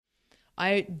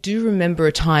I do remember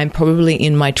a time probably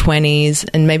in my 20s,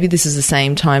 and maybe this is the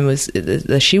same time as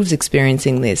she was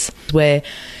experiencing this, where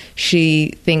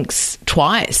she thinks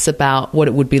twice about what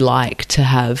it would be like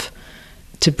to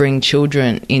bring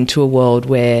children into a world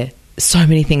where so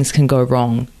many things can go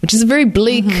wrong, which is a very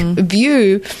bleak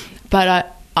view,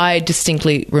 but I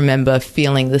distinctly remember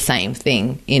feeling the same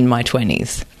thing in my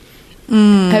 20s.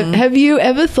 Have you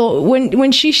ever thought,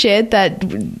 when she shared that,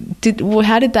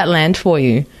 how did that land for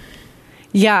you?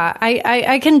 Yeah,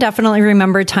 I can definitely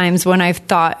remember times when I've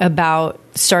thought about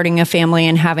starting a family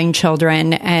and having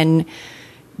children, and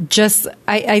just,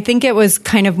 I think it was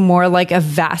kind of more like a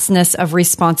vastness of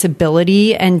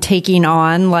responsibility and taking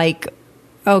on like,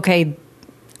 okay,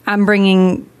 I'm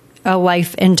bringing a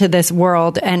life into this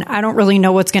world and I don't really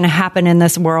know what's going to happen in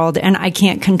this world and I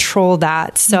can't control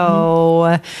that.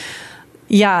 So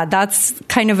yeah, that's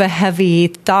kind of a heavy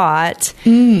thought,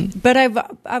 but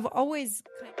I've always...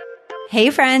 Hey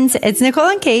friends, it's Nicole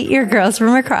and Kate, your girls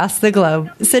from across the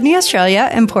globe, Sydney, Australia,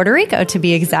 and Puerto Rico to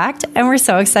be exact, and we're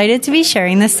so excited to be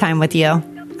sharing this time with you.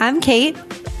 I'm Kate.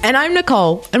 And I'm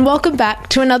Nicole, and welcome back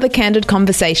to another candid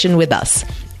conversation with us.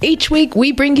 Each week,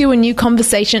 we bring you a new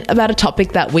conversation about a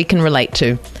topic that we can relate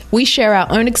to. We share our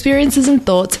own experiences and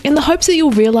thoughts in the hopes that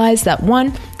you'll realize that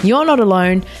 1, you're not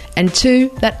alone, and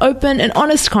 2, that open and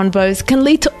honest convos can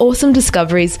lead to awesome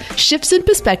discoveries, shifts in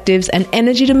perspectives, and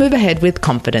energy to move ahead with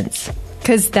confidence.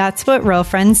 Because that's what real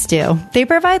friends do. They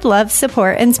provide love,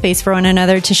 support, and space for one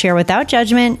another to share without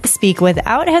judgment, speak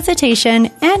without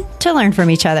hesitation, and to learn from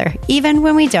each other, even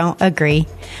when we don't agree.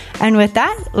 And with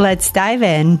that, let's dive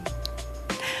in.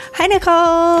 Hi,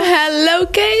 Nicole. Hello,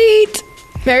 Kate.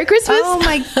 Merry Christmas.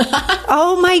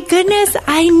 Oh my goodness.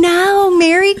 I know.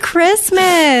 Merry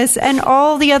Christmas and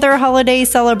all the other holiday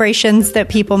celebrations that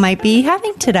people might be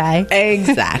having today.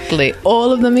 Exactly.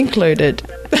 All of them included.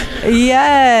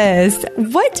 Yes.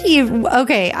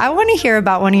 Okay, I want to hear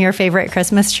about one of your favorite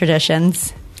Christmas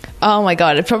traditions. Oh my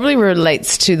God, it probably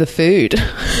relates to the food.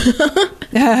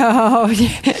 Oh,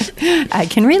 I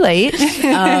can relate.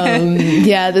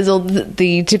 Yeah, there's all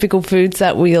the typical foods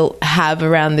that we'll have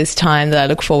around this time that I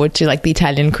look forward to, like the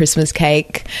Italian Christmas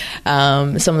cake,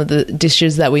 some of the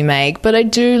dishes that we make. But I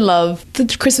do love the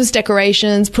Christmas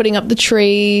decorations, putting up the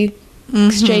tree,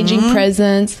 exchanging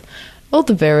presents. All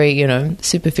the very,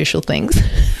 superficial things.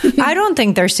 I don't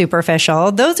think they're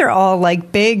superficial. Those are all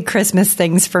like big Christmas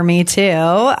things for me too.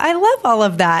 I love all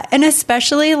of that. And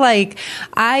especially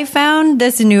I found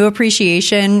this new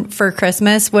appreciation for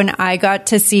Christmas when I got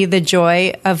to see the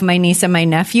joy of my niece and my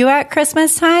nephew at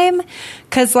Christmas time.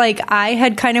 'Cause I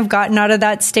had kind of gotten out of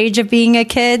that stage of being a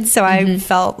kid. So I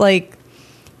felt like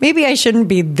maybe I shouldn't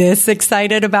be this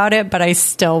excited about it, but I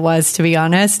still was, to be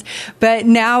honest. But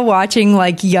now watching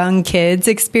young kids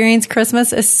experience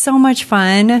Christmas is so much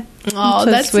fun. Oh,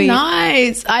 that's sweet.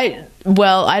 Nice. I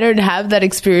don't have that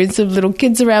experience of little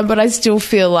kids around, but I still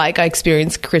feel like I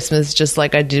experienced Christmas just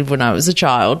like I did when I was a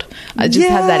child. I just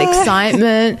have that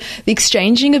excitement, the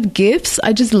exchanging of gifts.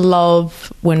 I just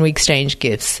love when we exchange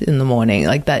gifts in the morning.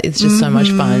 That it's just so much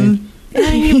fun.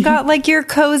 And you've got your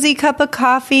cozy cup of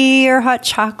coffee or hot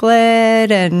chocolate,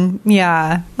 and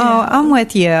yeah. Oh, I'm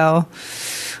with you.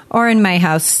 Or in my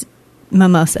house,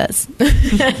 mimosas.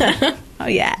 Oh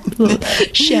yeah,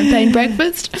 champagne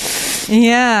breakfast.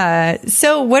 Yeah.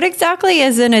 So what exactly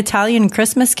is an Italian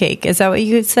Christmas cake? Is that what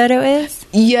you said it is?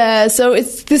 Yeah, so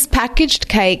it's this packaged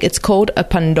cake. It's called a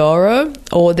pandoro,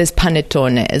 or there's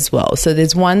panettone as well. So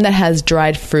there's one that has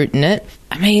dried fruit in it.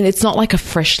 I mean, it's not like a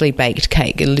freshly baked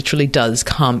cake. It literally does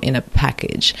come in a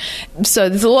package. So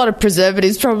there's a lot of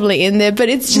preservatives probably in there, but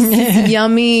it's just this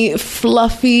yummy,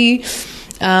 fluffy,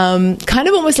 kind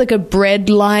of almost like a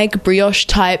bread-like brioche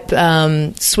type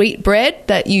sweet bread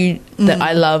that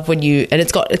I love and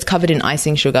it's covered in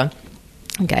icing sugar.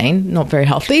 Again, not very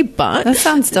healthy, but that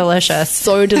sounds delicious.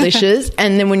 So delicious.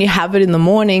 And then when you have it in the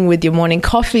morning with your morning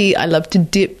coffee, I love to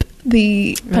dip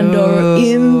the Pandoro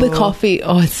in the coffee.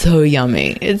 Oh, it's so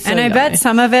yummy. I bet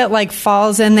some of it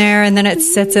falls in there and then it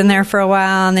sits in there for a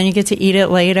while and then you get to eat it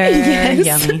later. Yes.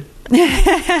 Yummy.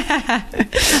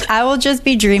 I will just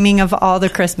be dreaming of all the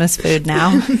Christmas food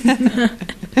now.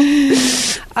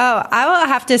 Oh, I will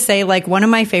have to say, one of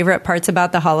my favorite parts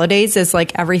about the holidays is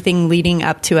everything leading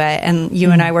up to it. And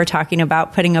you and I were talking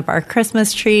about putting up our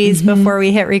Christmas trees before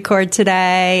we hit record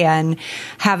today, and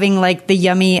having the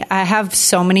yummy. I have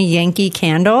so many Yankee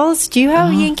candles. Do you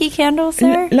have Yankee candles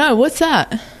there? No, what's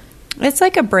that? It's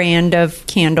a brand of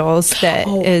candles that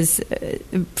is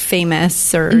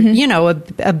famous, or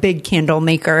a big candle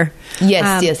maker.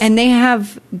 Yes, yes. And they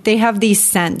have these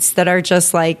scents that are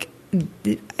just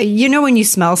you know, when you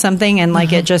smell something and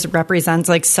like it just represents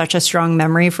like such a strong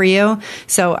memory for you.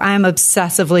 So I'm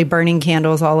obsessively burning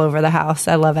candles all over the house.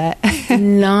 I love it.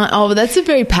 No, but that's a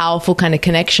very powerful kind of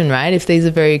connection, right? If there's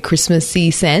a very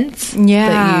Christmassy sense.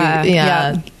 Yeah.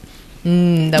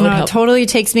 That would help. It totally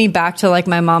takes me back to like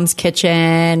my mom's kitchen.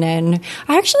 And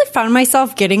I actually found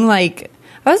myself getting like,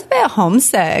 I was a bit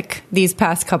homesick these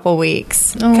past couple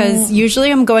weeks because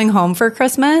usually I'm going home for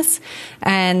Christmas.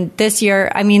 And this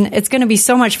year, I mean, it's going to be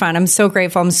so much fun. I'm so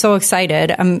grateful. I'm so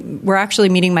excited. We're actually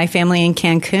meeting my family in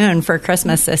Cancun for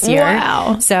Christmas this year.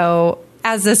 Wow. So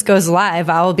as this goes live,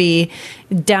 I'll be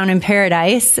down in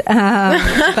paradise.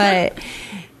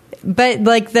 But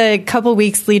like the couple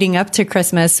weeks leading up to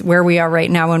Christmas, where we are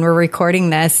right now when we're recording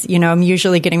this, you know, I'm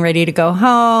usually getting ready to go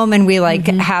home, and we like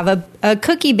have a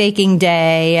cookie baking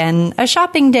day and a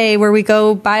shopping day where we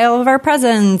go buy all of our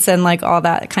presents and like all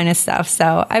that kind of stuff.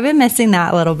 So I've been missing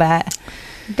that a little bit.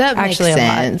 That makes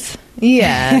sense.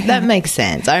 Yeah, that makes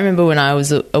sense. I remember when I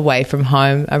was away from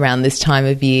home around this time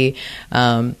of year,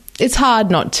 it's hard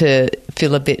not to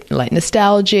feel a bit like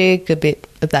nostalgic, a bit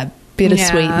of that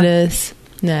bittersweetness.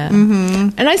 Yeah.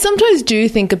 And I sometimes do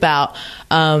think about,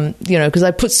 you know, because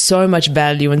I put so much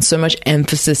value and so much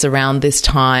emphasis around this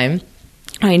time.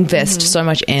 I invest so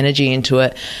much energy into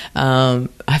it.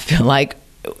 I feel like,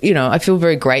 you know, I feel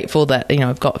very grateful that, you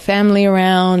know, I've got family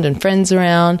around and friends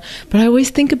around. But I always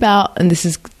think about, and this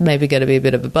is maybe going to be a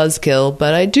bit of a buzzkill,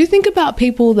 but I do think about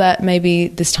people that maybe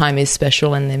this time is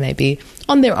special and they may be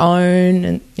on their own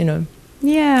and, you know.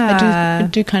 Yeah. I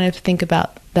do kind of think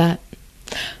about that.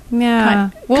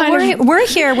 Yeah. We're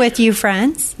here with you,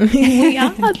 friends. We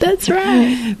are. That's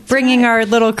right. Bringing our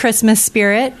little Christmas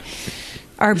spirit,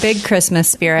 our big Christmas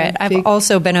spirit. I've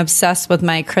also been obsessed with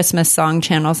my Christmas song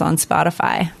channels on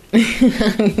Spotify.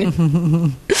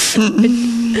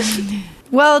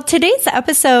 Well, today's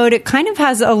episode kind of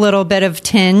has a little bit of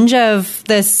tinge of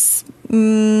this.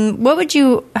 How would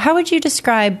you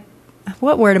describe,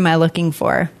 what word am I looking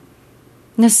for?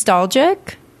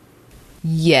 Nostalgic?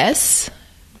 Yes.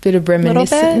 Bit of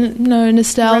reminiscence. No,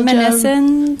 nostalgia.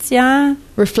 Reminiscence, yeah.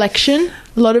 Reflection.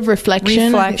 A lot of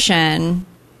reflection.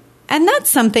 And that's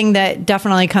something that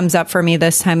definitely comes up for me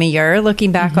this time of year,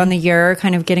 looking back on the year,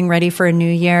 kind of getting ready for a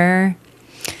new year.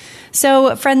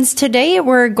 So, friends, today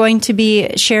we're going to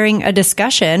be sharing a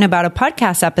discussion about a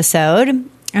podcast episode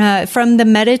from the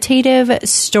Meditative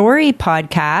Story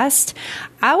podcast.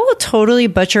 I will totally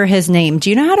butcher his name. Do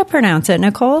you know how to pronounce it,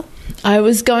 Nicole? I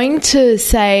was going to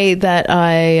say that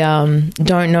I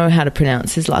don't know how to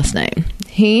pronounce his last name.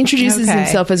 He introduces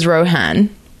himself as Rohan.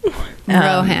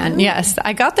 Rohan, yes.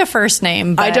 I got the first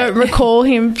name, but I don't recall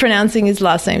him pronouncing his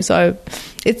last name, so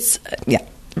it's,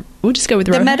 we'll just go with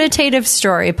Rohan. The Meditative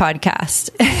Story podcast.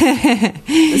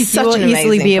 Such you will an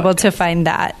easily be able podcast. to find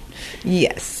that.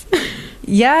 Yes.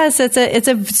 Yes,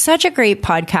 it's such a great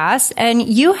podcast. And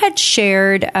you had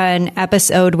shared an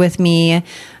episode with me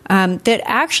that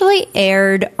actually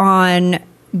aired on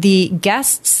the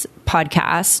guest's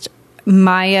podcast,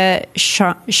 Maya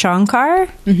Shankar.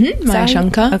 Maya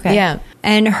Shankar. Okay. Yeah.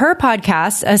 And her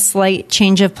podcast, A Slight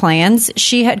Change of Plans,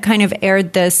 she had kind of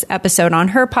aired this episode on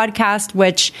her podcast,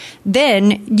 which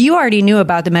then you already knew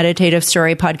about the Meditative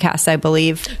Story podcast, I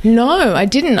believe. No, I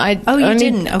didn't. You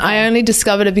didn't? Okay. I only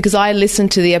discovered it because I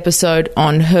listened to the episode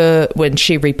on her when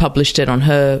she republished it on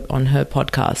her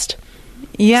podcast.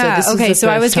 Yeah. So okay. So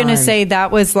I was going to say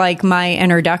that was like my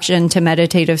introduction to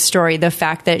Meditative Story. The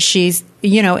fact that she's,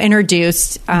 you know,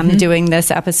 introduced doing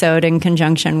this episode in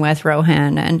conjunction with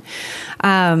Rohan, and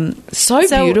so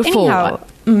beautiful.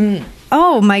 Anyhow,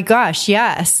 oh my gosh.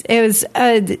 Yes. It was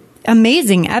an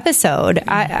amazing episode.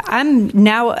 I'm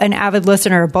now an avid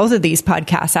listener of both of these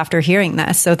podcasts after hearing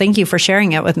this. So thank you for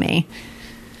sharing it with me.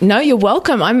 No, you're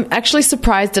welcome. I'm actually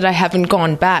surprised that I haven't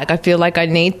gone back. I feel like I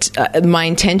need my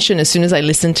intention as soon as I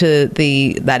listened to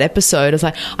that episode. I was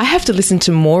like, I have to listen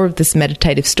to more of this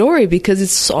Meditative Story because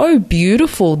it's so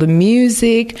beautiful. The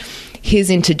music, his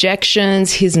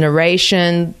interjections, his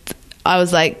narration. I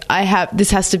was like, this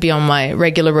has to be on my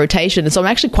regular rotation. And so I'm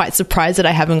actually quite surprised that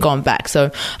I haven't gone back. So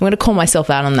I'm going to call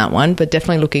myself out on that one, but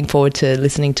definitely looking forward to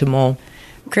listening to more.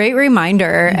 Great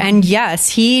reminder. And yes,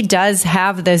 he does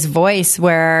have this voice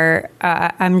where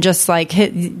I'm just like,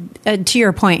 to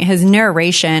your point, his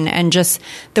narration and just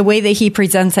the way that he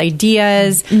presents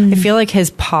ideas. I feel like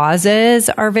his pauses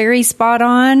are very spot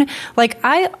on. Like,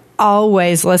 I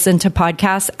always listen to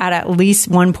podcasts at least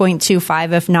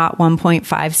 1.25, if not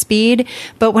 1.5 speed.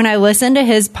 But when I listen to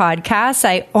his podcasts,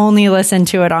 I only listen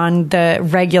to it on the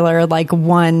regular, like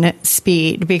 1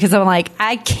 speed, because I'm like,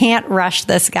 I can't rush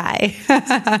this guy.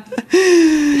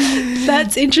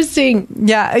 That's interesting.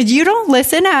 Yeah. You don't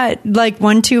listen at like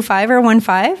 1.25 or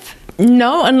 1.5?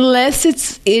 No, unless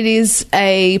it is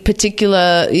a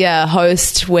particular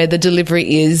host where the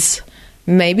delivery is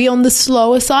maybe on the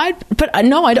slower side. But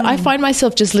no, I find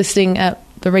myself just listening at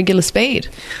the regular speed.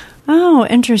 Oh,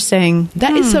 interesting.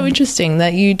 That is so interesting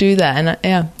that you do that.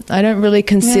 And I don't really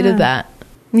consider that.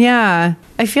 Yeah.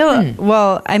 I feel,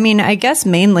 well, I mean, I guess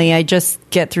mainly I just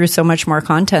get through so much more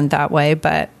content that way,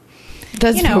 but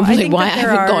that's probably why I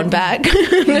haven't gone back.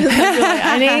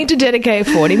 I need to dedicate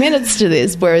 40 minutes to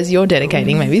this, whereas you're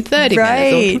dedicating maybe 30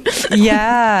 minutes. Right.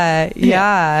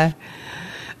 Yeah.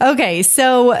 Okay,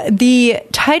 so the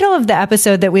title of the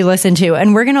episode that we listened to,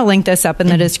 and we're going to link this up in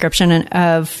the description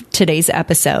of today's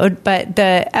episode, but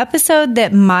the episode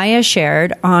that Maya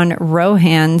shared on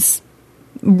Rohan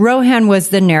was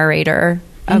the narrator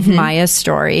of Maya's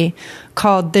story,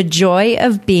 called The Joy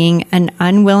of Being an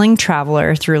Unwilling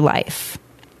Traveler Through Life.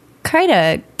 Quite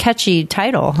a catchy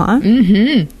title, huh?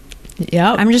 Mm-hmm.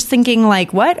 Yeah. I'm just thinking,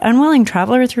 like, what? Unwilling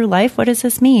traveler through life? What does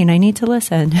this mean? I need to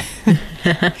listen.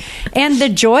 And the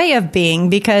joy of being,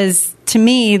 because to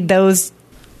me, those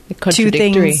two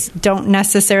things don't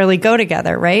necessarily go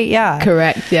together, right? Yeah.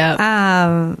 Correct.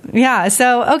 Yeah.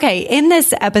 So, okay. In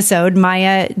this episode,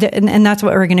 Maya, and that's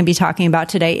what we're going to be talking about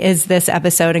today, is this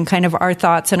episode and kind of our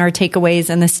thoughts and our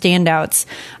takeaways and the standouts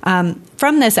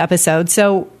from this episode.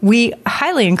 So we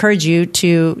highly encourage you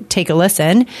to take a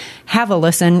listen, have a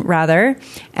listen rather.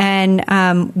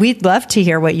 And we'd love to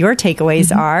hear what your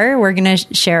takeaways are. We're going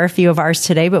to share a few of ours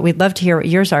today, but we'd love to hear what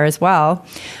yours are as well.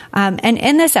 And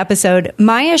in this episode,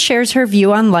 Maya shares her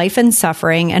view on life and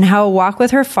suffering and how a walk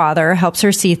with her father helps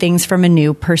her see things from a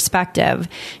new perspective.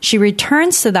 She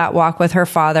returns to that walk with her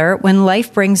father when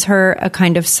life brings her a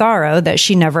kind of sorrow that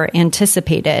she never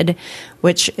anticipated,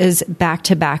 which is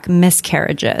back-to-back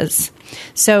miscarriages.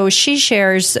 So she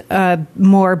shares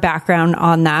more background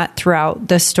on that throughout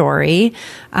the story.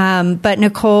 But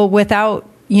Nicole, without,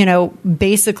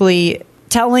 basically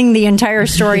telling the entire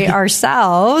story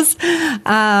ourselves,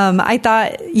 I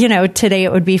thought, today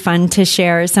it would be fun to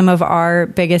share some of our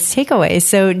biggest takeaways.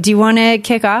 So do you want to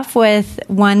kick off with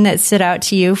one that stood out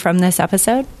to you from this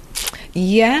episode?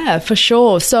 Yeah, for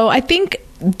sure. So I think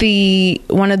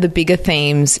one of the bigger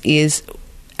themes is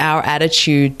our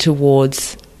attitude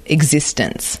towards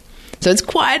existence. So it's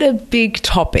quite a big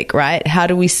topic, right? How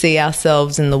do we see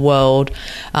ourselves in the world?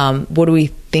 What do we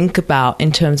think about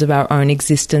in terms of our own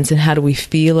existence, and how do we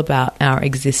feel about our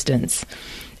existence?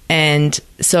 And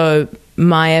so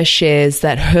Maya shares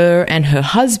that her and her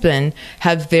husband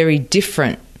have very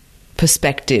different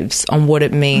perspectives on what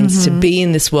it means to be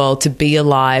in this world, to be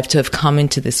alive, to have come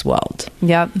into this world.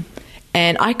 Yep.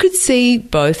 And I could see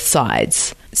both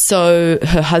sides. So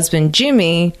her husband,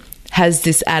 Jimmy, has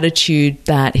this attitude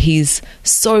that he's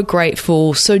so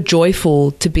grateful, so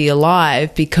joyful to be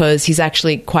alive, because he's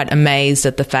actually quite amazed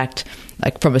at the fact,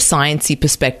 like from a sciencey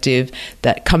perspective,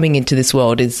 that coming into this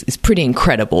world is pretty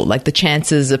incredible. Like the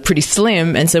chances are pretty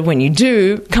slim. And so when you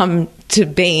do come to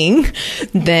being,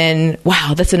 then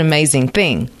wow, that's an amazing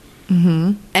thing.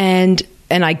 Mm-hmm. And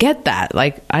I get that.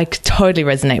 Like I totally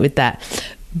resonate with that.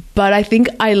 But I think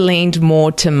I leaned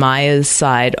more to Maya's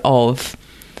side of,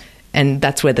 and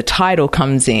that's where the title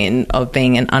comes in, of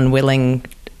being an unwilling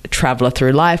traveler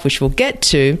through life, which we'll get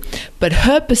to. But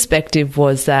her perspective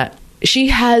was that she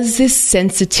has this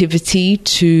sensitivity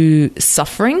to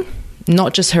suffering,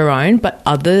 not just her own, but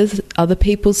other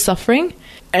people's suffering.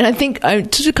 And I think I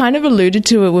kind of alluded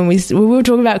to it when we were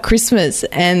talking about Christmas,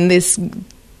 and this,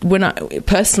 when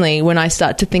I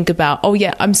start to think about, oh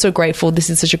yeah, I'm so grateful, this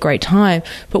is such a great time,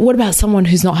 but what about someone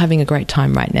who's not having a great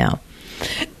time right now?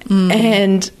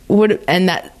 And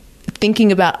that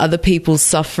thinking about other people's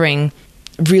suffering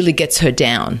really gets her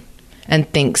down, and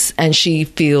she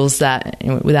feels that,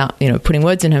 without putting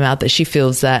words in her mouth, that she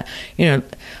feels that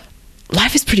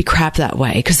life is pretty crap that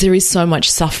way, because there is so much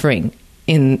suffering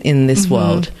in this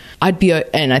world.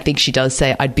 And I think she does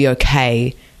say, I'd be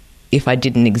okay if I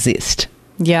didn't exist.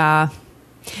 Yeah.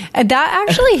 And that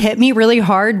actually hit me really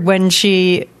hard when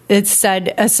it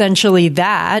said essentially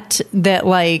that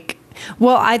like,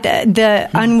 well, the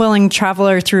unwilling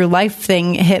traveler through life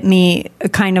thing hit me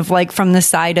kind of like from the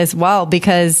side as well,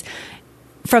 because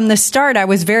from the start I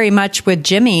was very much with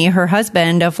Jimmy, her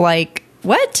husband, of like,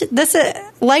 what?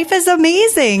 Life is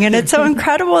amazing, and it's so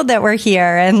incredible that we're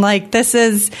here, and like this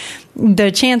is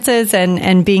the chances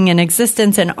and being in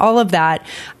existence and all of that.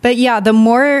 But yeah, the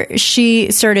more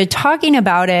she started talking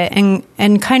about it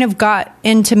and kind of got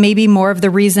into maybe more of the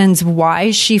reasons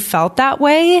why she felt that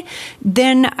way,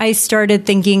 then I started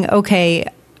thinking,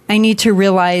 okay, I need to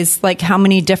realize like how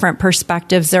many different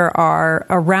perspectives there are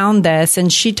around this.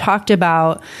 And she talked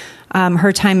about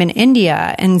her time in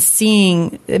India and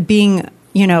being,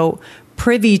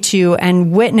 privy to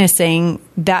and witnessing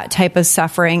that type of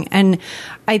suffering. And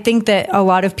I think that a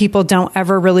lot of people don't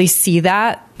ever really see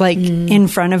that like in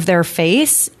front of their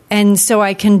face. And so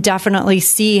I can definitely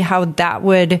see how that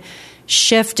would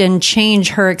shift and change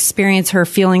her experience, her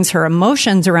feelings, her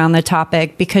emotions around the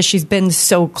topic, because she's been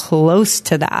so close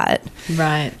to that.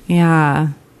 Right. Yeah.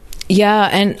 Yeah.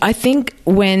 And I think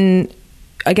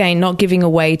again, not giving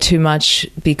away too much,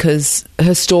 because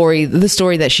the story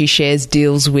that she shares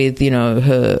deals with,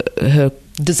 her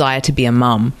desire to be a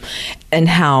mum, and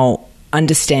how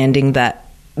understanding that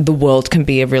the world can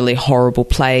be a really horrible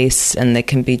place and there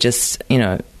can be just,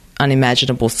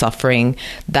 unimaginable suffering,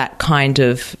 that kind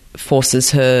of forces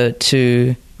her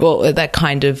to, that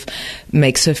kind of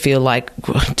makes her feel like,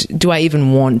 do I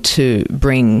even want to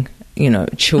bring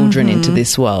children into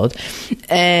this world?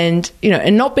 And,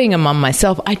 and not being a mum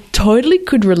myself, I totally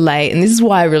could relate. And this is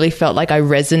why I really felt like I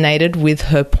resonated with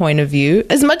her point of view.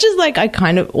 As much as like I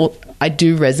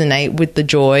do resonate with the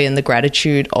joy and the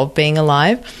gratitude of being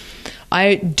alive.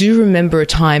 I do remember a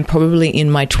time probably in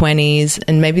my 20s,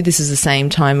 and maybe this is the same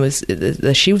time as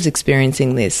she was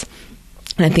experiencing this.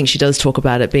 And I think she does talk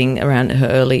about it being around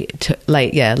her late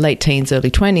teens,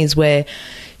 early 20s, where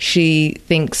she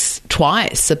thinks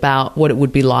twice about what it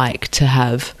would be like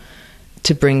to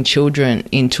bring children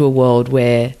into a world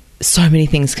where so many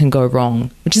things can go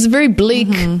wrong, which is a very bleak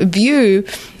view,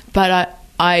 but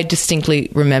I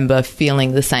distinctly remember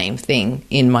feeling the same thing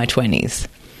in my 20s.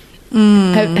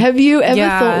 Have you ever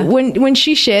thought, when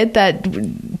she shared that,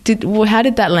 how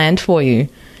did that land for you?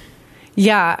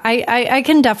 Yeah, I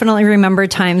can definitely remember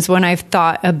times when I've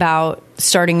thought about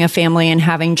starting a family and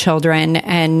having children,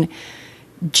 and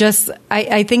just,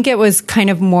 I think it was kind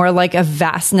of more like a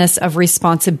vastness of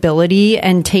responsibility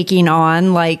and taking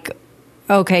on like,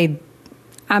 okay,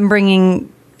 I'm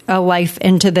bringing a life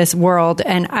into this world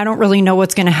and I don't really know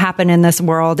what's going to happen in this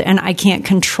world and I can't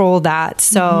control that.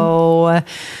 So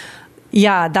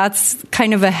yeah, that's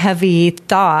kind of a heavy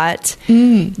thought.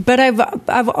 But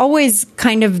I've always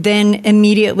kind of then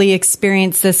immediately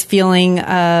experienced this feeling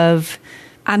of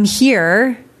I'm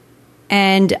here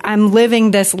and I'm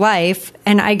living this life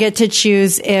and I get to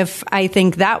choose if I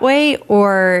think that way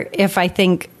or if I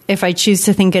choose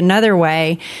to think another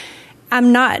way.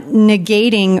 I'm not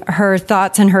negating her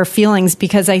thoughts and her feelings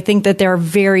because I think that they're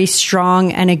very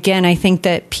strong. And again, I think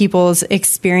that people's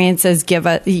experiences give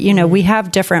us, we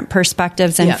have different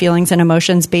perspectives and feelings and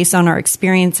emotions based on our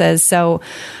experiences. So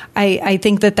I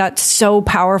think that that's so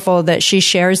powerful that she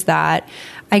shares that.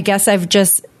 I guess I've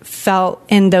just felt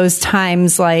in those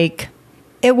times like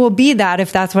it will be that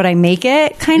if that's what I make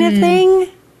it kind of thing.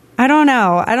 I don't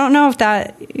know. I don't know if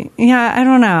that, I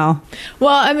don't know.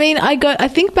 Well, I mean, I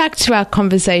think back to our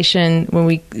conversation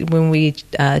when we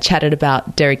chatted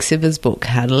about Derek Sivers' book,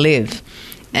 How to Live.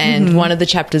 And one of the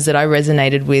chapters that I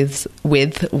resonated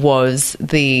with was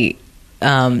the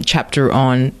chapter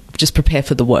on just prepare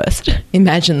for the worst,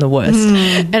 imagine the worst.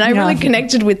 And I really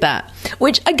connected with that,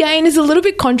 which again is a little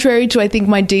bit contrary to, I think,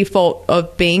 my default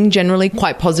of being generally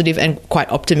quite positive and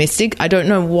quite optimistic. I don't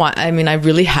know why. I mean, I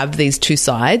really have these two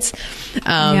sides.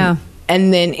 And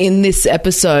then in this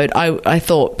episode, I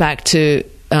thought back to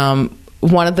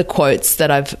one of the quotes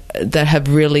that have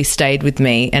really stayed with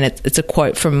me, and it's a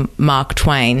quote from Mark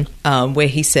Twain, where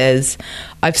he says,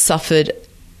 "I've suffered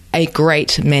a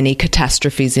great many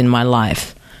catastrophes in my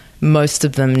life. Most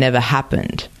of them never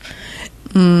happened."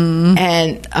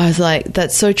 And I was like,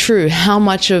 that's so true. How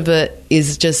much of it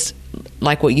is just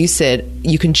like what you said,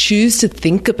 you can choose to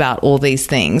think about all these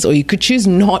things, or you could choose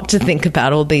not to think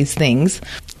about all these things.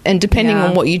 And depending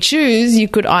on what you choose, you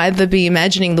could either be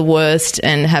imagining the worst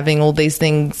and having all these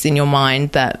things in your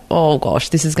mind that, oh gosh,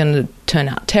 this is going to turn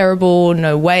out terrible.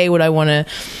 No way would I want to,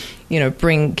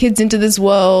 bring kids into this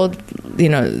world.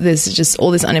 There's just all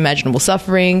this unimaginable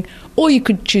suffering. Or you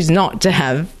could choose not to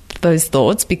have those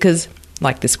thoughts because,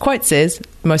 like this quote says,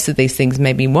 most of these things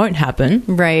maybe won't happen.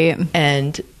 Right.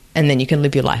 And then you can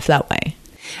live your life that way.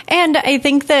 And I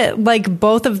think that like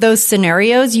both of those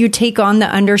scenarios, you take on the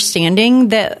understanding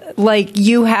that like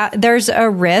there's a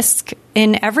risk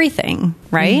in everything,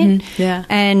 right? Yeah.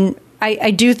 And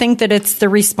I do think that it's the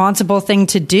responsible thing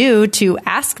to do to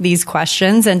ask these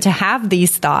questions and to have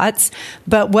these thoughts.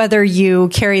 But whether you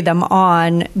carry them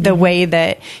on the way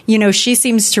that, she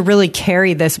seems to really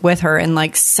carry this with her in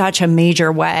like such a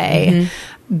major way.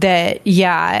 That,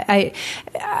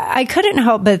 I couldn't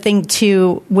help but think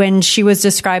too, when she was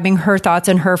describing her thoughts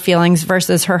and her feelings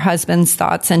versus her husband's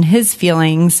thoughts and his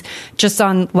feelings just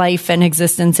on life and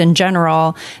existence in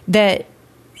general, that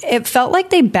it felt like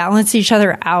they balanced each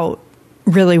other out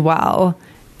really well.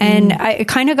 And it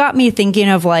kind of got me thinking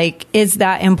of like, is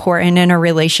that important in a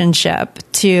relationship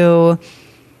to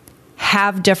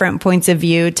have different points of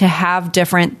view, to have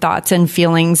different thoughts and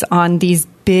feelings on these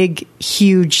big,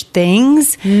 huge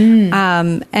things?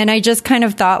 And I just kind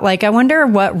of thought, like, I wonder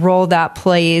what role that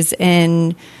plays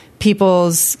in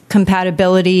people's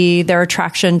compatibility, their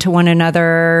attraction to one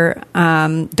another,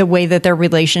 the way that their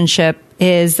relationship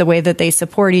is, the way that they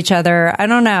support each other. I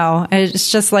don't know.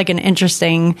 It's just like an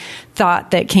interesting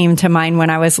thought that came to mind when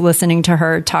I was listening to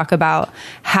her talk about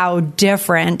how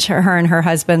different her and her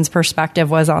husband's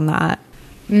perspective was on that.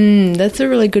 That's a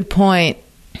really good point.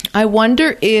 I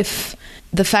wonder if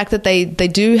the fact that they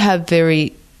do have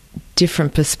very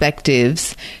different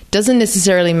perspectives doesn't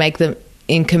necessarily make them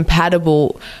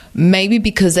incompatible, maybe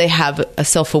because they have a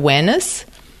self-awareness.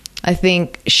 I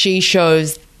think she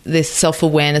shows this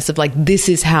self-awareness of like, this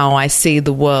is how I see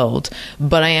the world,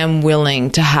 but I am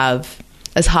willing to have,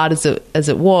 as hard as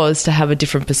it was, to have a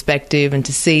different perspective and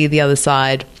to see the other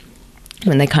side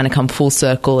when they kind of come full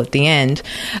circle at the end.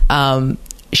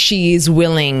 She is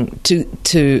willing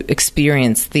to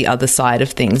experience the other side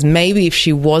of things. Maybe if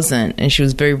she wasn't, and she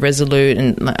was very resolute,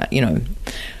 and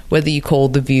whether you call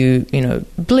the view,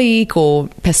 bleak or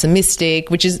pessimistic,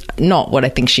 which is not what I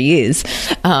think she is,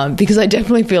 because I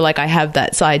definitely feel like I have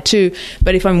that side too.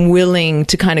 But if I'm willing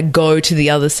to kind of go to the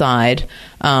other side,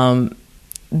 then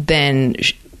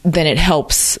it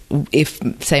helps if,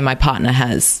 say, my partner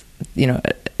has,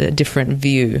 a different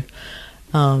view.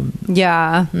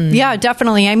 Yeah,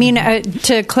 definitely. I mean,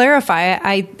 to clarify,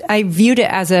 I viewed it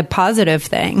as a positive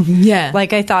thing. Yeah.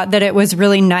 Like, I thought that it was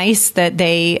really nice that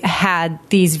they had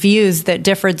these views that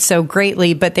differed so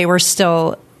greatly, but they were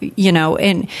still,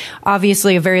 in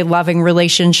obviously a very loving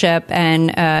relationship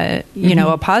and, a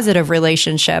positive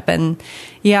relationship. And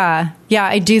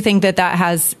I do think that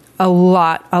has a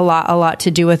lot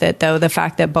to do with it, though. The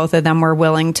fact that both of them were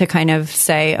willing to kind of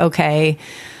say, okay.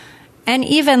 And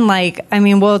even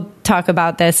we'll talk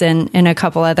about this in a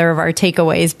couple other of our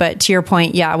takeaways, but to your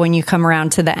point, when you come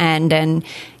around to the end and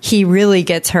he really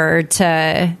gets her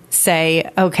to say,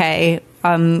 okay,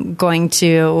 I'm going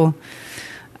to,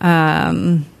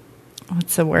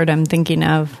 what's the word I'm thinking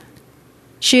of?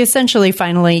 She essentially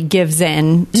finally gives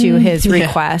in to his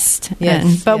request.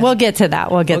 Yes. But we'll get to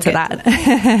that. We'll get to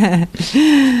that.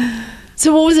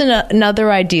 So what was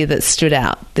another idea that stood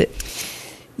out?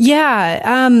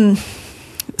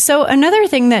 So another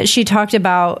thing that she talked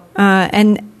about,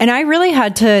 and I really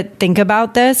had to think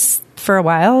about this for a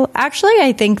while. Actually,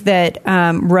 I think that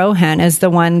Rohan is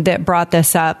the one that brought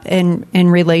this up in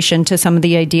relation to some of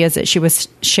the ideas that she was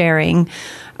sharing.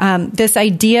 This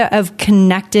idea of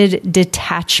connected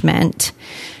detachment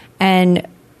and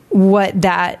what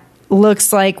that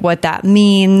looks like, what that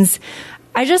means.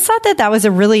 I just thought that was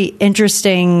a really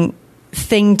interesting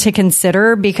thing to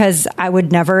consider, because I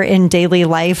would never in daily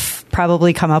life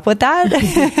probably come up with that.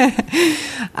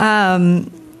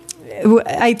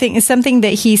 I think something that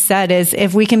he said is,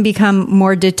 if we can become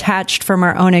more detached from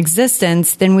our own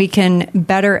existence, then we can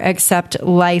better accept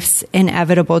life's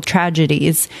inevitable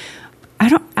tragedies. I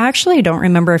don't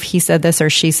remember if he said this or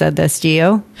she said this. Do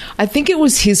you? I think it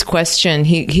was his question.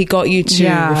 He got you to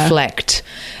reflect.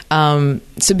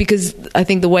 So because I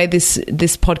think the way this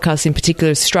podcast in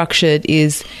particular is structured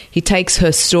is he takes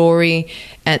her story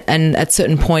and at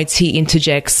certain points he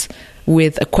interjects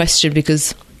with a question,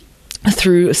 because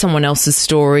through someone else's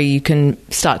story you can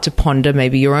start to ponder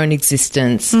maybe your own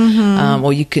existence,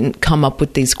 or you can come up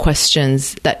with these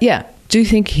questions that, do you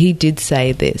think he did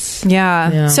say this?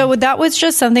 Yeah. So that was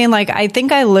just something I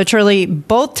think I literally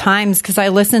both times, because I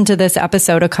listened to this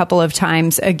episode a couple of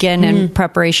times again in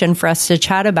preparation for us to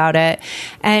chat about it.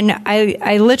 And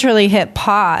I literally hit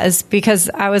pause because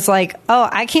I was like, oh,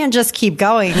 I can't just keep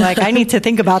going. I need to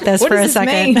think about this for a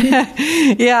second.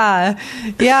 Yeah.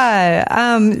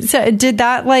 So did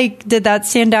that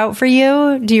stand out for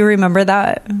you? Do you remember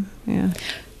that?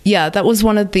 Yeah, that was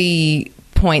one of the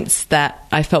points that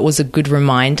I felt was a good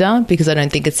reminder, because I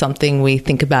don't think it's something we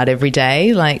think about every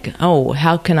day. Like, oh,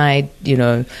 how can I,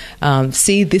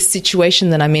 see this situation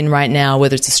that I'm in right now,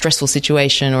 whether it's a stressful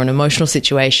situation or an emotional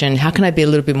situation, how can I be a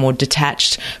little bit more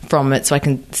detached from it so I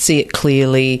can see it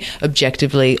clearly,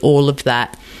 objectively, all of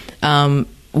that.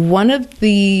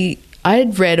 I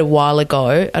had read a while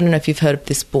ago, I don't know if you've heard of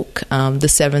this book, The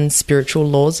 7 Spiritual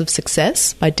Laws of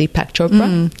Success by Deepak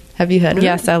Chopra. Have you heard of it?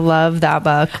 Yes, I love that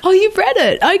book. Oh, you've read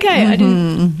it. Okay. I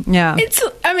didn't. Yeah.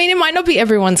 It might not be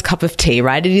everyone's cup of tea,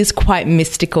 right? It is quite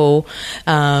mystical,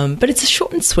 but it's a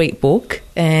short and sweet book.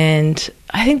 And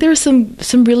I think there are some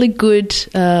really good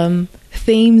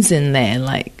themes in there,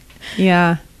 like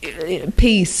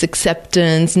peace,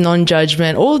 acceptance,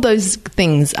 non-judgment. All of those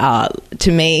things are,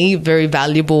 to me, very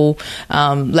valuable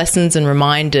lessons and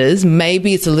reminders.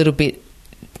 Maybe it's a little bit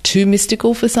too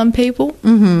mystical for some people,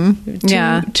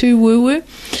 too woo-woo.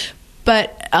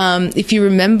 But if you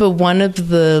remember, one of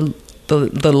the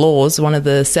laws, one of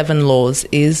the 7 laws,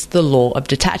 is the law of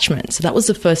detachment. So that was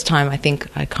the first time I think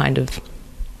I kind of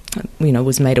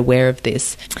was made aware of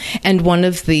this. And one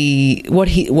of what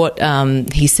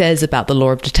he says about the law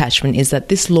of detachment is that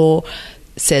this law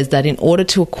says that in order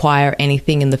to acquire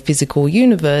anything in the physical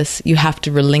universe, you have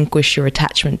to relinquish your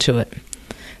attachment to it.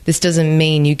 This doesn't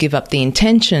mean you give up the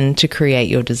intention to create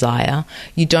your desire.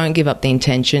 You don't give up the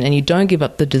intention, and you don't give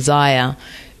up the desire.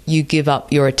 You give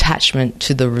up your attachment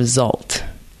to the result.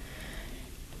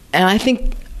 And I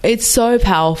think it's so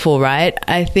powerful, right?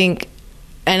 I think,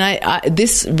 and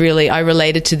I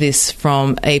related to this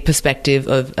from a perspective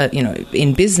of,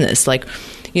 in business. Like,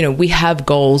 we have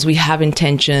goals, we have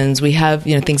intentions, we have,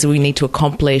 things that we need to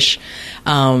accomplish.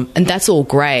 And that's all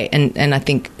great. And I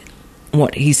think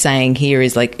what he's saying here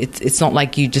is, like, it's not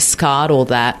like you discard all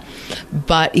that,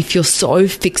 but if you're so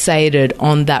fixated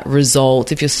on that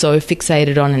result, if you're so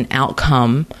fixated on an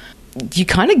outcome, you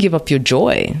kind of give up your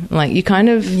joy. Like, you kind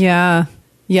of...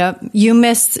 You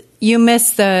miss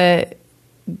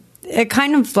it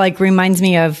kind of like reminds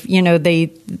me of,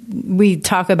 we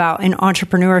talk about in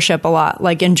entrepreneurship a lot,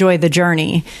 like, enjoy the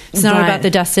journey. It's not about the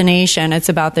destination. It's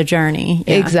about the journey.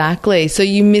 Yeah. Exactly. So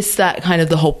you miss that kind of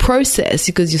the whole process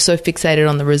because you're so fixated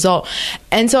on the result.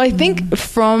 And so I think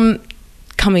from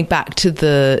coming back to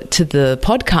the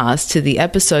podcast, to the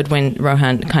episode when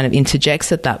Rohan kind of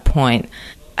interjects at that point,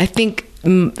 I think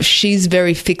she's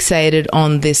very fixated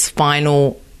on this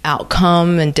final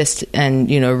outcome and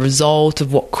result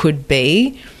of what could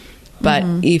be. But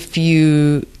if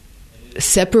you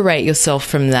separate yourself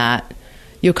from that,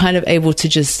 you're kind of able to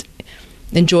just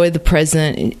enjoy the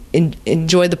present,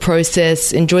 enjoy the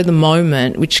process, enjoy the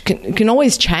moment, which can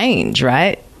always change,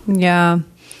 right? Yeah.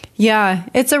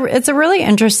 It's a really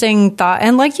interesting thought.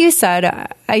 And like you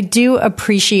said, I do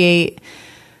appreciate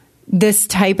this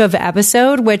type of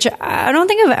episode, which I don't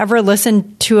think I've ever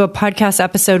listened to a podcast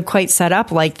episode quite set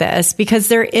up like this, because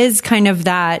there is kind of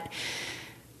that,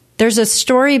 there's a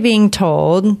story being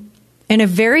told in a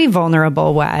very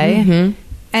vulnerable way.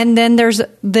 And then there's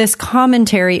this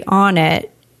commentary on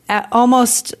it,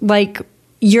 almost like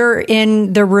you're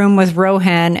in the room with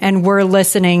Rohan and we're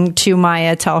listening to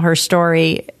Maya tell her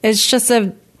story. It's just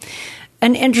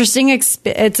an interesting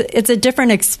it's a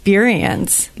different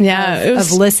experience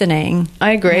of listening.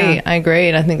 I agree.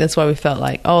 And I think that's why we felt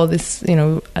like, this,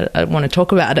 I want to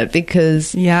talk about it,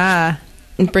 because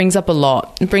it brings up a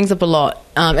lot.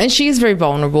 And she is very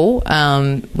vulnerable,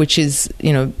 which is,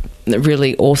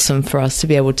 really awesome for us to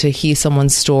be able to hear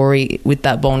someone's story with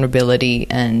that vulnerability.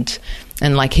 And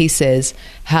like he says,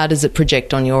 how does it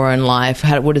project on your own life?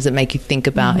 What does it make you think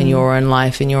about in your own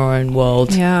life, in your own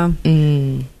world?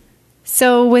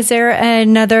 So was there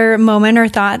another moment or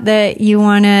thought that you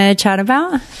want to chat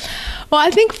about? Well,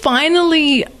 I think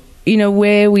finally,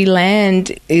 where we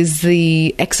land is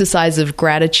the exercise of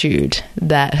gratitude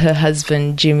that her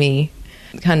husband, Jimmy,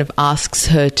 kind of asks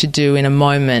her to do in a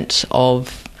moment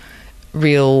of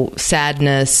real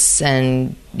sadness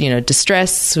and,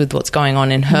 distress with what's going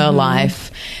on in her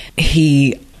life.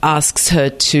 He asks her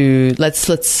to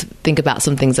let's think about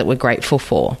some things that we're grateful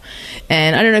for.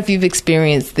 And I don't know if you've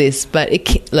experienced this, but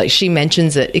like she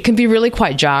mentions it can be really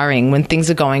quite jarring when things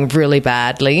are going really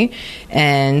badly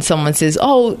and someone says,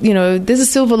 there's a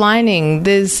silver lining,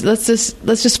 let's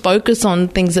just focus on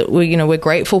things that we're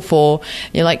grateful for.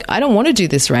 And you're like, I don't want to do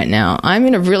this right now. I'm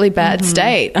in a really bad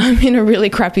state. I'm in a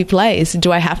really crappy place.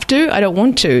 Do I have to? I don't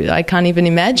want to. I can't even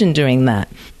imagine doing that.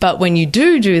 But when you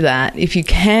do that, if you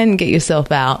can get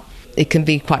yourself out, it can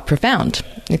be quite profound.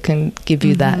 It can give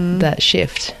you that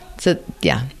shift. So,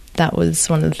 that was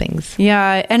one of the things.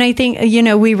 Yeah, and I think,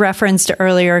 we referenced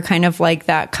earlier kind of like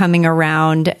that coming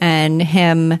around and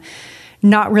him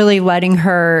not really letting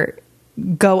her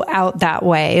go out that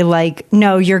way. Like,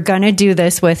 no, you're going to do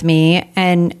this with me.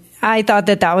 And I thought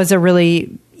that that was a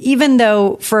really, even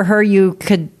though for her,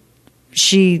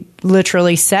 she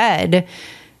literally said,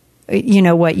 you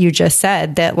know, what you just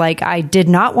said, that like, I did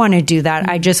not want to do that.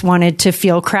 I just wanted to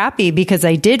feel crappy because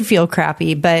I did feel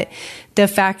crappy. But the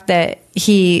fact that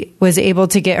he was able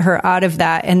to get her out of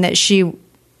that and that she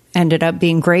ended up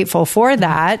being grateful for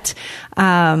that,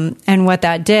 and what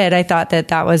that did, I thought that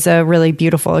that was a really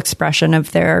beautiful expression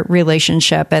of their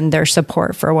relationship and their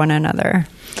support for one another.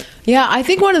 Yeah, I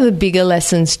think one of the bigger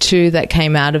lessons too that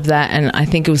came out of that, and I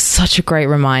think it was such a great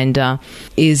reminder,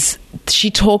 is she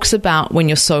talks about when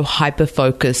you're so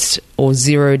hyper-focused or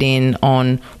zeroed in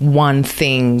on one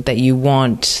thing that you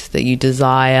want, that you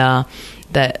desire,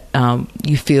 that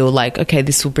you feel like, okay,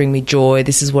 this will bring me joy,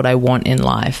 this is what I want in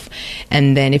life.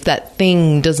 And then if that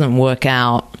thing doesn't work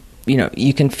out, you know,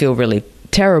 you can feel really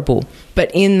terrible. But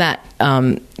in that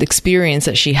experience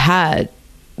that she had,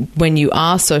 when you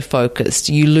are so focused,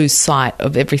 you lose sight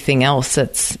of everything else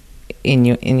that's in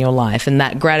your life. And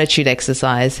that gratitude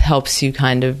exercise helps you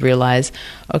kind of realize,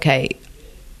 okay,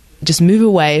 just move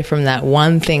away from that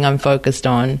one thing I'm focused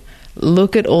on.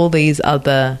 Look at all these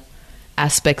other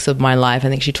aspects of my life. I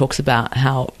think she talks about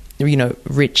how, you know,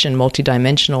 rich and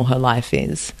multidimensional her life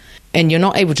is. And you're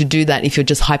not able to do that if you're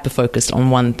just hyper-focused on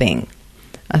one thing.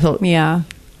 I thought, yeah,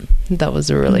 that was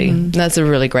that's a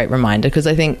really great reminder, because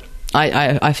I think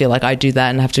I feel like I do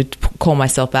that and I have to call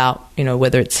myself out, you know,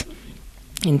 whether it's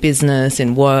in business,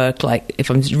 in work, like if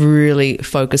I'm really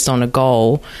focused on a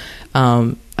goal,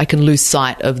 I can lose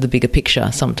sight of the bigger picture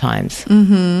sometimes.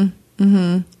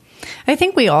 I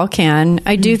think we all can.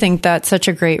 I do think that's such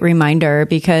a great reminder,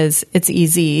 because it's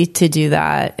easy to do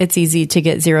that. It's easy to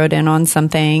get zeroed in on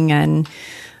something. And,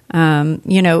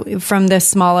 you know, from the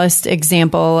smallest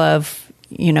example of,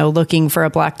 you know, looking for a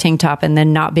black tank top and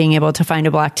then not being able to find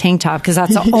a black tank top because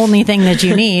that's the only thing that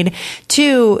you need,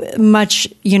 to much,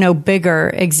 you know,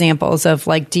 bigger examples of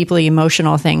like deeply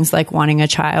emotional things like wanting a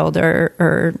child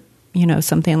or, you know,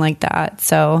 something like that.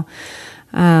 So,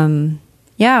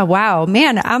 yeah, wow,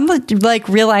 man, I'm like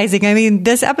realizing, I mean,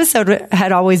 this episode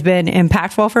had always been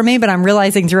impactful for me, but I'm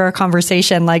realizing through our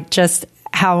conversation, like just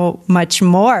how much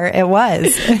more it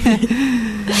was.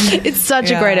 It's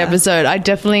such a great episode. I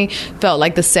definitely felt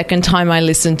like the second time I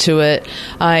listened to it,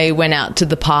 I went out to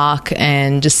the park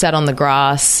and just sat on the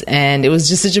grass, and it was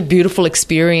just such a beautiful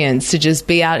experience to just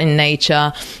be out in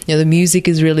nature. You know, the music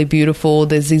is really beautiful.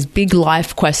 There's these big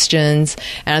life questions,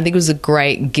 and I think it was a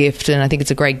great gift, and I think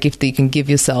it's a great gift that you can give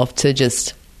yourself to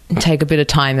just take a bit of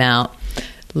time out.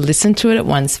 Listen to it at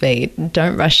one speed.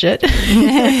 Don't rush it.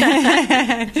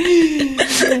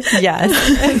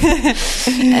 Yes.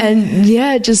 And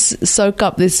yeah, just soak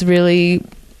up this really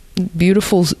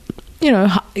beautiful, you know,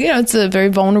 it's a very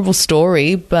vulnerable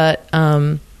story, but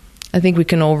I think we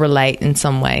can all relate in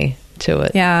some way to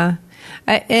it. Yeah.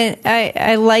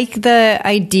 I like the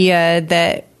idea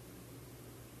that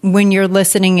when you're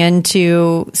listening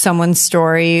into someone's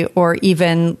story, or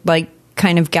even like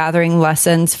kind of gathering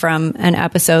lessons from an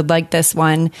episode like this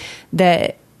one,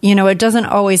 that, you know, it doesn't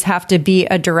always have to be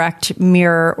a direct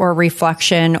mirror or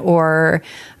reflection or,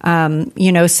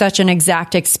 you know, such an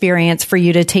exact experience for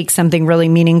you to take something really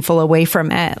meaningful away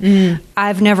from it.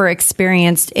 I've never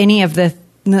experienced any of the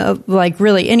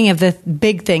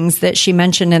big things that she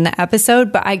mentioned in the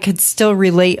episode, but I could still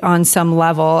relate on some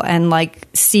level and like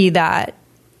see that,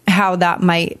 how that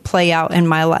might play out in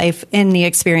my life in the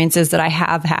experiences that I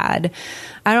have had.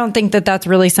 I don't think that that's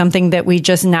really something that we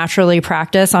just naturally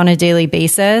practice on a daily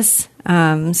basis.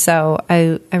 So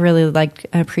I really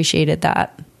appreciated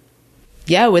that.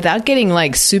 Yeah, without getting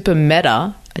like super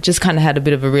meta, I just kind of had a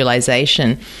bit of a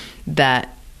realization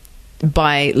that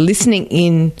by listening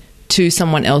in to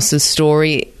someone else's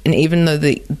story, and even though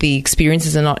the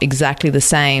experiences are not exactly the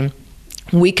same,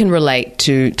 we can relate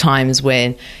to times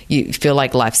when you feel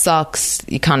like life sucks,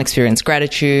 you can't experience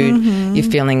gratitude,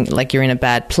 you're feeling like you're in a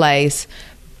bad place.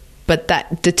 But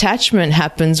that detachment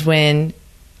happens when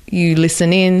you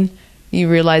listen in, you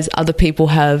realize other people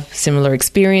have similar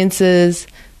experiences,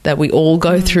 that we all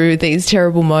go through these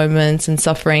terrible moments and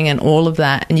suffering and all of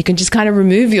that. And you can just kind of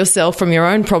remove yourself from your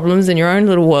own problems in your own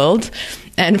little world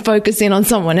and focus in on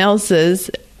someone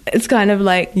else's. It's kind of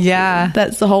like,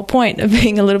 that's the whole point of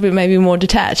being a little bit maybe more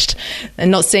detached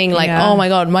and not seeing like, oh my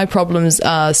God, my problems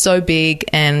are so big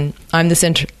and I'm the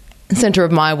center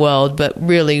of my world, but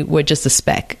really we're just a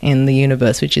speck in the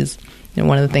universe, which is,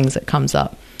 one of the things that comes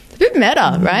up. It's a bit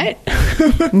meta, right?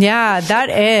 Yeah, that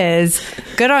is.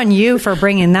 good on you for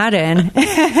bringing that in.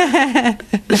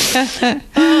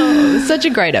 Such a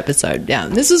great episode. Yeah,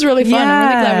 this was really fun. I'm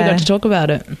really glad we got to talk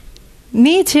about it.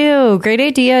 Me too. Great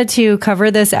idea to cover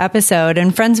this episode.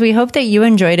 And friends, we hope that you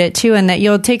enjoyed it too and that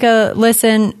you'll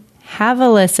have a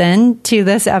listen to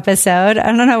this episode.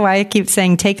 I don't know why I keep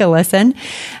saying take a listen.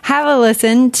 Have a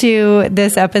listen to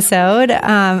this episode.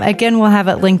 Again, we'll have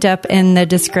it linked up in the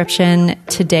description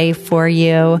today for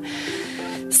you.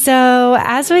 So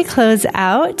as we close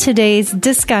out today's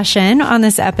discussion on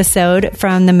this episode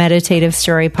from the Meditative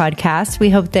Story podcast, we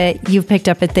hope that you've picked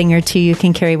up a thing or two you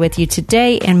can carry with you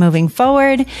today and moving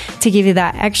forward to give you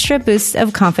that extra boost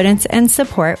of confidence and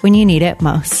support when you need it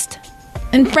most.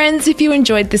 And friends, if you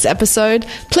enjoyed this episode,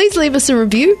 please leave us a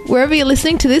review wherever you're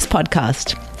listening to this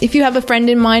podcast. If you have a friend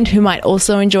in mind who might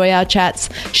also enjoy our chats,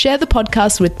 share the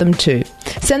podcast with them too.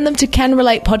 Send them to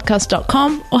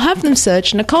canrelatepodcast.com or have them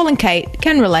search Nicole and Kate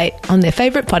Can Relate on their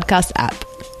favorite podcast app.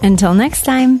 Until next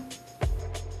time.